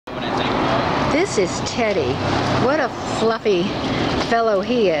This is Teddy. What a fluffy fellow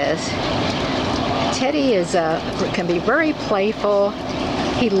he is. Teddy is can be very playful.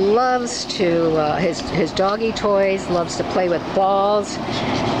 He loves to, his doggy toys, loves to play with balls.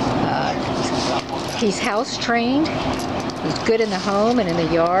 He's house trained. He's good in the home and in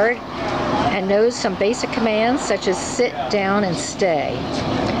the yard, and knows some basic commands such as sit, down, and stay.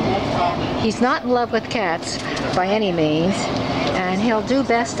 He's not in love with cats by any means, and he'll do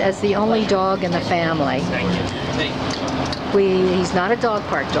best as the only dog in the family. He's not a dog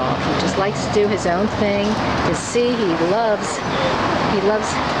park dog. He just likes to do his own thing. You see, he loves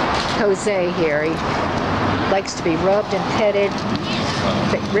Jose here. He likes to be rubbed and petted,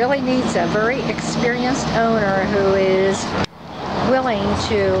 but really needs a very experienced owner who is willing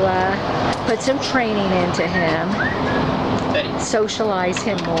to put some training into him, socialize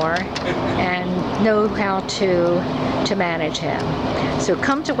him more, and know how to manage him. So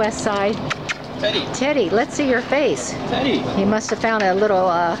come to Westside. Teddy, let's see your face. Teddy. He must have found a little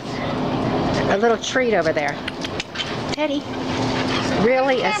treat over there. Teddy,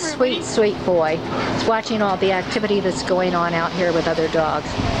 really a sweet, sweet boy. He's watching all the activity that's going on out here with other dogs.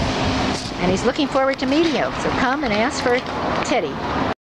 And he's looking forward to meeting you. So come and ask for Teddy.